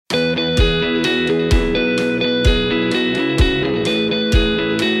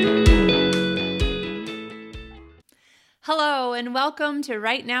and welcome to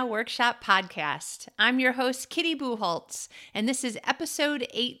Right Now Workshop Podcast. I'm your host, Kitty Buchholz, and this is episode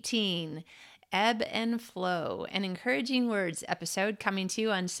 18, Ebb and Flow, an encouraging words episode coming to you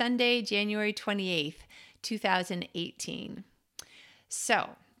on Sunday, January 28th, 2018. So,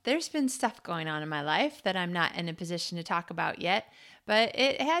 there's been stuff going on in my life that I'm not in a position to talk about yet, but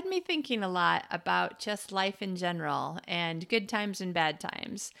it had me thinking a lot about just life in general and good times and bad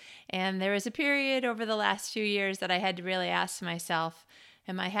times. And there was a period over the last few years that I had to really ask myself,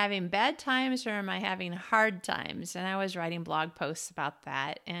 am I having bad times or am I having hard times? And I was writing blog posts about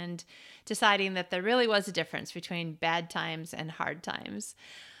that and deciding that there really was a difference between bad times and hard times.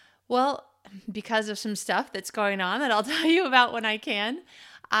 Well, because of some stuff that's going on that I'll tell you about when I can,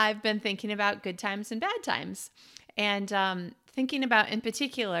 I've been thinking about good times and bad times. And thinking about in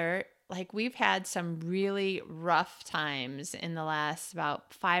particular, like we've had some really rough times in the last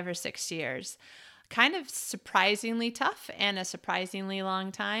about 5 or 6 years. Kind of surprisingly tough and a surprisingly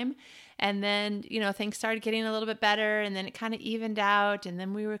long time. And then, things started getting a little bit better and then it kind of evened out. And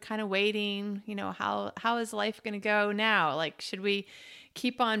then we were kind of waiting, how is life going to go now? Like, should we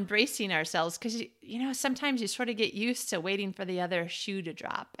keep on bracing ourselves? Because, sometimes you sort of get used to waiting for the other shoe to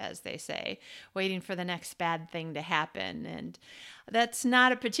drop, as they say, waiting for the next bad thing to happen. And that's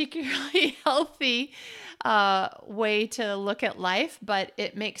not a particularly healthy way to look at life, but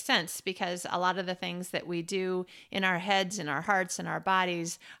it makes sense because a lot of the things that we do in our heads and our hearts and our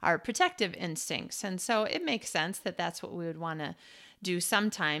bodies are protective instincts. And so it makes sense that that's what we would want to do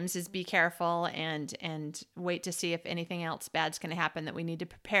sometimes, is be careful and wait to see if anything else bad's going to happen that we need to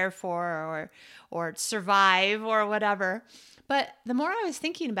prepare for or survive or whatever. But the more I was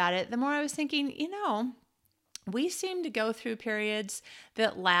thinking about it, the more I was thinking, we seem to go through periods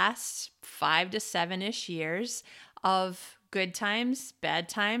that last 5 to 7-ish years of good times, bad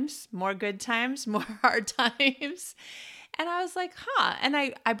times, more good times, more hard times. And I was like, And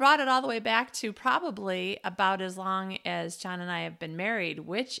I brought it all the way back to probably about as long as John and I have been married,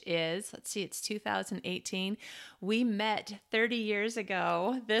 which is, it's 2018. We met 30 years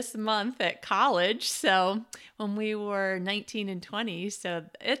ago this month at college. So when we were 19 and 20. So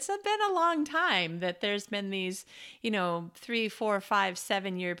it's been a long time that there's been these, 3, 4, 5,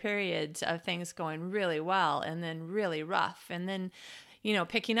 7-year periods of things going really well and then really rough. And then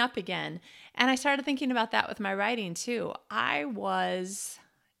picking up again. And I started thinking about that with my writing too. I was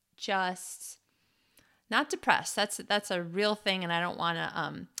just not depressed. That's a real thing. And I don't want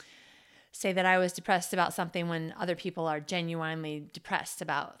to say that I was depressed about something when other people are genuinely depressed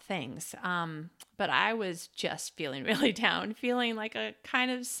about things. But I was just feeling really down, feeling like a kind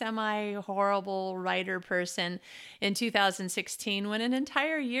of semi-horrible writer person in 2016 when an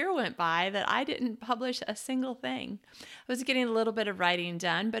entire year went by that I didn't publish a single thing. I was getting a little bit of writing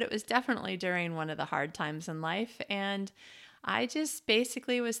done, but it was definitely during one of the hard times in life. And I just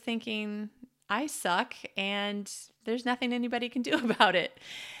basically was thinking, I suck and there's nothing anybody can do about it.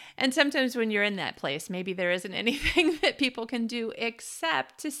 And sometimes when you're in that place, maybe there isn't anything that people can do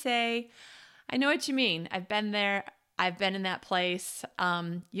except to say, I know what you mean. I've been there. I've been in that place.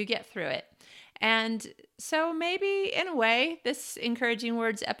 You get through it. And so maybe in a way, this encouraging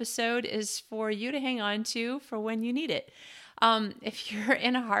words episode is for you to hang on to for when you need it. If you're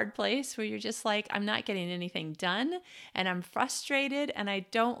in a hard place where you're just like, I'm not getting anything done and I'm frustrated and I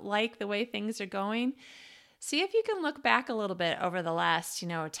don't like the way things are going, see if you can look back a little bit over the last,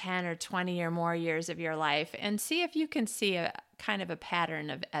 10 or 20 or more years of your life and see if you can see a kind of a pattern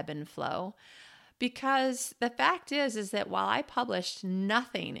of ebb and flow. Because the fact is that while I published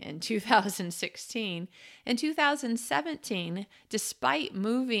nothing in 2016, in 2017, despite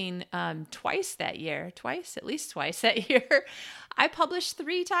moving at least twice that year, I published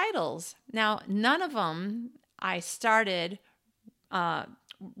 3 titles. Now, none of them I started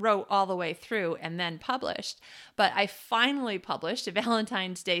wrote all the way through and then published. But I finally published a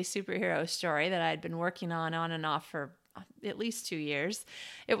Valentine's Day superhero story that I'd been working on and off for at least 2 years.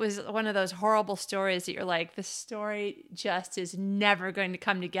 It was one of those horrible stories that you're like, the story just is never going to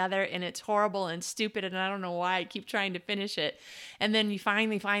come together and it's horrible and stupid and I don't know why I keep trying to finish it. And then you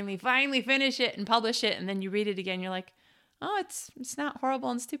finally finish it and publish it and then you read it again. You're like, oh, it's not horrible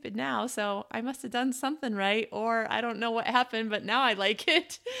and stupid now, so I must have done something right, or I don't know what happened, but now I like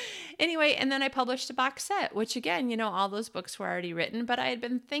it. Anyway, and then I published a box set, which again, all those books were already written, but I had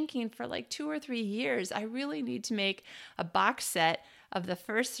been thinking for like 2 or 3 years, I really need to make a box set of the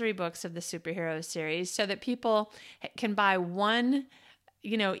first 3 books of the superhero series so that people can buy one,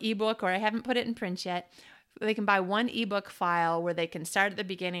 ebook, or I haven't put it in print yet, they can buy one ebook file where they can start at the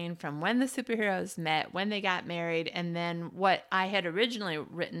beginning from when the superheroes met, when they got married, and then what I had originally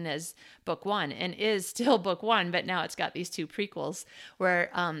written as book one and is still book one, but now it's got these two prequels where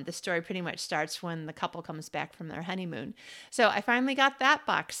the story pretty much starts when the couple comes back from their honeymoon. So I finally got that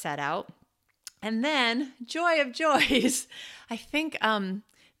box set out. And then, joy of joys, I think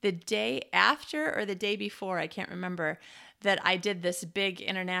the day after or the day before, I can't remember, that I did this big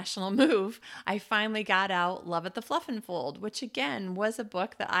international move, I finally got out Love at the Flufferfold, which again was a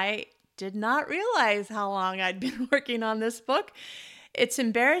book that I did not realize how long I'd been working on this book. It's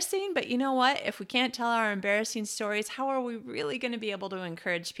embarrassing, but you know what? If we can't tell our embarrassing stories, how are we really going to be able to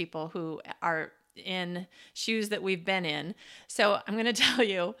encourage people who are in shoes that we've been in? So I'm going to tell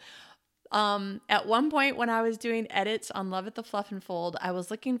you, at one point when I was doing edits on Love at the Flufferfold, I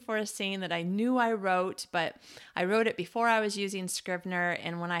was looking for a scene that I knew I wrote, but I wrote it before I was using Scrivener,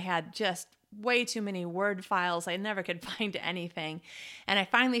 and when I had just way too many Word files, I never could find anything. And I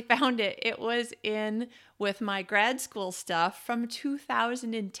finally found it. It was in with my grad school stuff from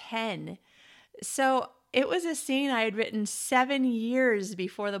 2010. So it was a scene I had written 7 years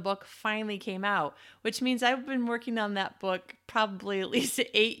before the book finally came out, which means I've been working on that book probably at least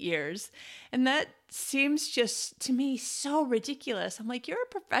 8 years. And that seems just to me so ridiculous. I'm like, you're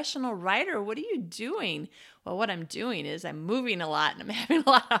a professional writer. What are you doing? Well, what I'm doing is I'm moving a lot and I'm having a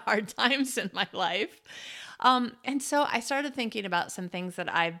lot of hard times in my life. And so I started thinking about some things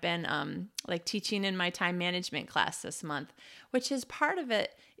that I've been like teaching in my time management class this month, which is part of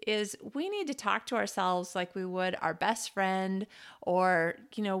it is we need to talk to ourselves like we would our best friend or,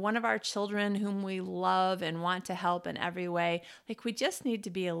 you know, one of our children whom we love and want to help in every way. Like we just need to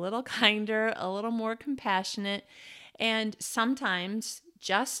be a little kinder, a little more compassionate, and sometimes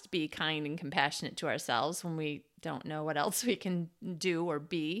just be kind and compassionate to ourselves when we don't know what else we can do or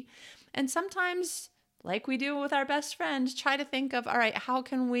be. And sometimes, like we do with our best friend, try to think of, all right, how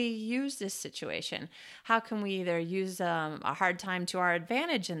can we use this situation? How can we either use a hard time to our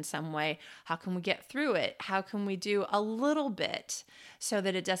advantage in some way? How can we get through it? How can we do a little bit so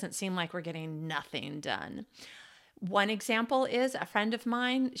that it doesn't seem like we're getting nothing done? One example is a friend of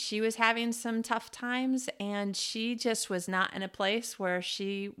mine. She was having some tough times and she just was not in a place where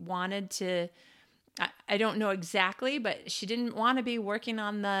she wanted to, I don't know exactly, but she didn't want to be working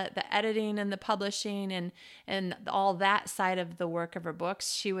on the editing and the publishing and all that side of the work of her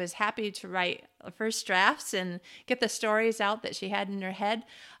books. She was happy to write first drafts and get the stories out that she had in her head.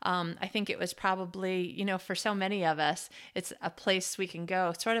 I think it was probably, you know, for so many of us, it's a place we can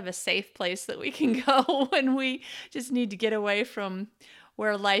go, sort of a safe place that we can go when we just need to get away from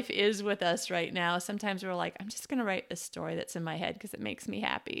where life is with us right now. Sometimes we're like, I'm just going to write this story that's in my head because it makes me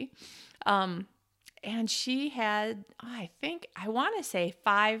happy. And she had, I want to say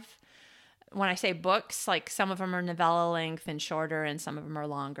 5, when I say books, like some of them are novella length and shorter and some of them are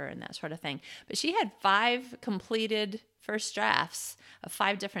longer and that sort of thing. But she had 5 completed first drafts of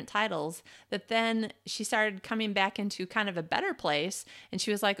 5 different titles that then she started coming back into kind of a better place. And she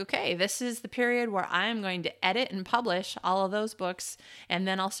was like, okay, this is the period where I'm going to edit and publish all of those books and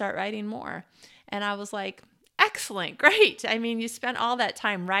then I'll start writing more. And I was like, excellent, great. I mean, you spent all that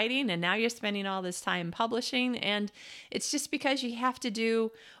time writing and now you're spending all this time publishing, and it's just because you have to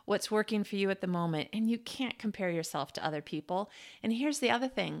do what's working for you at the moment and you can't compare yourself to other people. And here's the other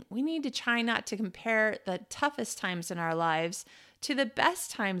thing. We need to try not to compare the toughest times in our lives to the best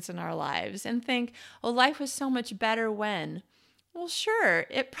times in our lives and think, oh, life was so much better when. Well, sure,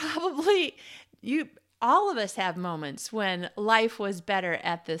 it probably, all of us have moments when life was better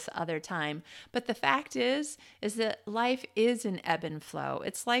at this other time. But the fact is that life is an ebb and flow.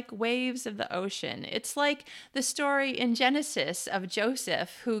 It's like waves of the ocean. It's like the story in Genesis of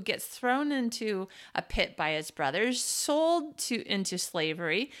Joseph, who gets thrown into a pit by his brothers, sold into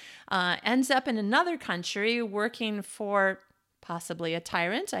slavery, ends up in another country working for possibly a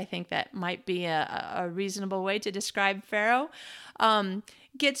tyrant. I think that might be a reasonable way to describe Pharaoh.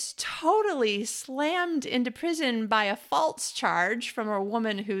 Gets totally slammed into prison by a false charge from a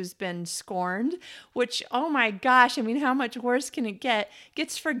woman who's been scorned, which, oh my gosh, I mean, how much worse can it get?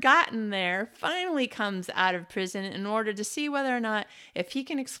 Gets forgotten there, finally comes out of prison in order to see whether or not, if he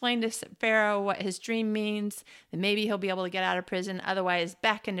can explain to Pharaoh what his dream means, then maybe he'll be able to get out of prison. Otherwise,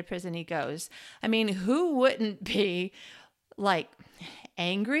 back into prison he goes. I mean, who wouldn't be like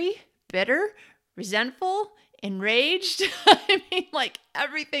angry, bitter, resentful, enraged? I mean, like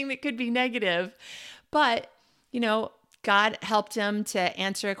everything that could be negative. But, you know, God helped him to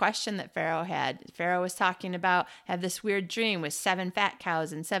answer a question that Pharaoh had. Pharaoh was talking about, had this weird dream with 7 fat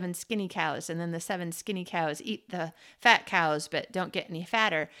cows and 7 skinny cows, and then the 7 skinny cows eat the fat cows but don't get any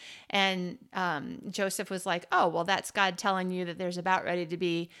fatter. And Joseph was like, oh, well, that's God telling you that there's about ready to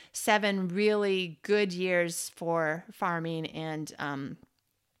be 7 really good years for farming and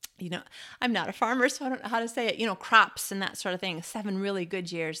I'm not a farmer, so I don't know how to say it, crops and that sort of thing, 7 really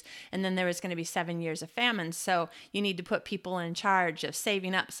good years. And then there was going to be 7 years of famine. So you need to put people in charge of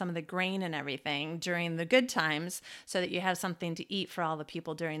saving up some of the grain and everything during the good times so that you have something to eat for all the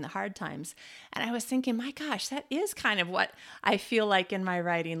people during the hard times. And I was thinking, my gosh, that is kind of what I feel like in my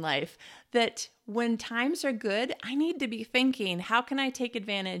writing life, that when times are good, I need to be thinking, how can I take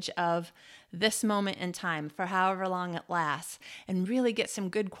advantage of this moment in time for however long it lasts and really get some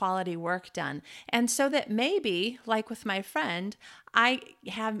good quality work done? And so that maybe, like with my friend, I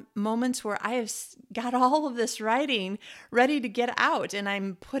have moments where I have got all of this writing ready to get out and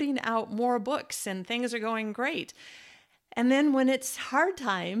I'm putting out more books and things are going great. And then when it's hard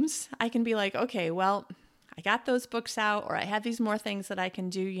times, I can be like, okay, well, I got those books out, or I have these more things that I can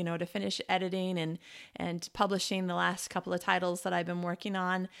do, to finish editing and publishing the last couple of titles that I've been working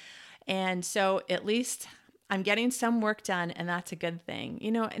on. And so at least I'm getting some work done, and that's a good thing,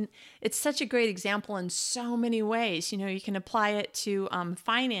 and it's such a great example in so many ways. You can apply it to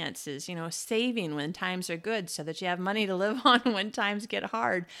finances, saving when times are good so that you have money to live on when times get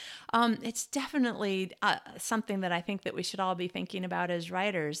hard. It's definitely something that I think that we should all be thinking about as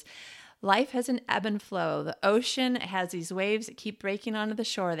writers. Life has an ebb and flow. The ocean has these waves that keep breaking onto the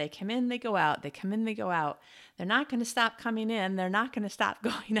shore. They come in, they go out. They come in, they go out. They're not going to stop coming in. They're not going to stop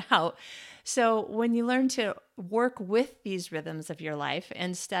going out. So when you learn to work with these rhythms of your life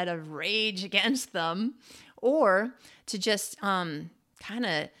instead of rage against them, or to just kind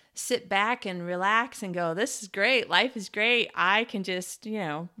of sit back and relax and go, this is great. Life is great. I can just,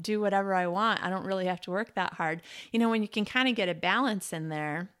 do whatever I want. I don't really have to work that hard. When you can kind of get a balance in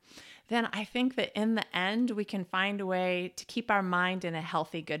there, then I think that in the end, we can find a way to keep our mind in a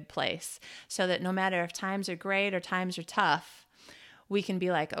healthy, good place so that no matter if times are great or times are tough, we can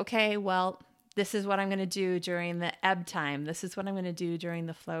be like, okay, well, this is what I'm going to do during the ebb time. This is what I'm going to do during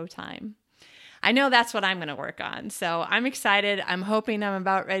the flow time. I know that's what I'm going to work on. So I'm excited. I'm hoping I'm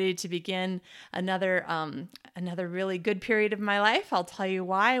about ready to begin another really good period of my life. I'll tell you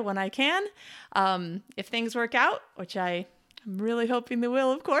why when I can. If things work out, which I'm really hoping they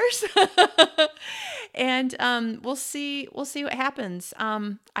will, of course. And we'll see what happens.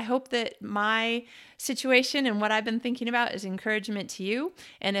 I hope that my situation and what I've been thinking about is encouragement to you.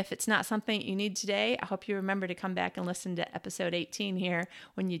 And if it's not something you need today, I hope you remember to come back and listen to episode 18 here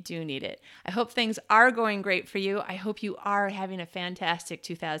when you do need it. I hope things are going great for you. I hope you are having a fantastic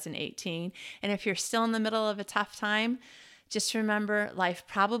 2018. And if you're still in the middle of a tough time, just remember life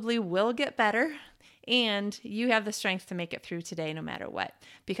probably will get better. And you have the strength to make it through today no matter what.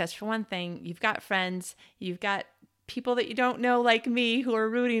 Because for one thing, you've got friends, you've got people that you don't know like me who are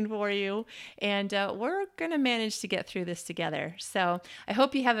rooting for you. And we're going to manage to get through this together. So I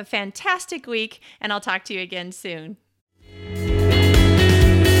hope you have a fantastic week, and I'll talk to you again soon.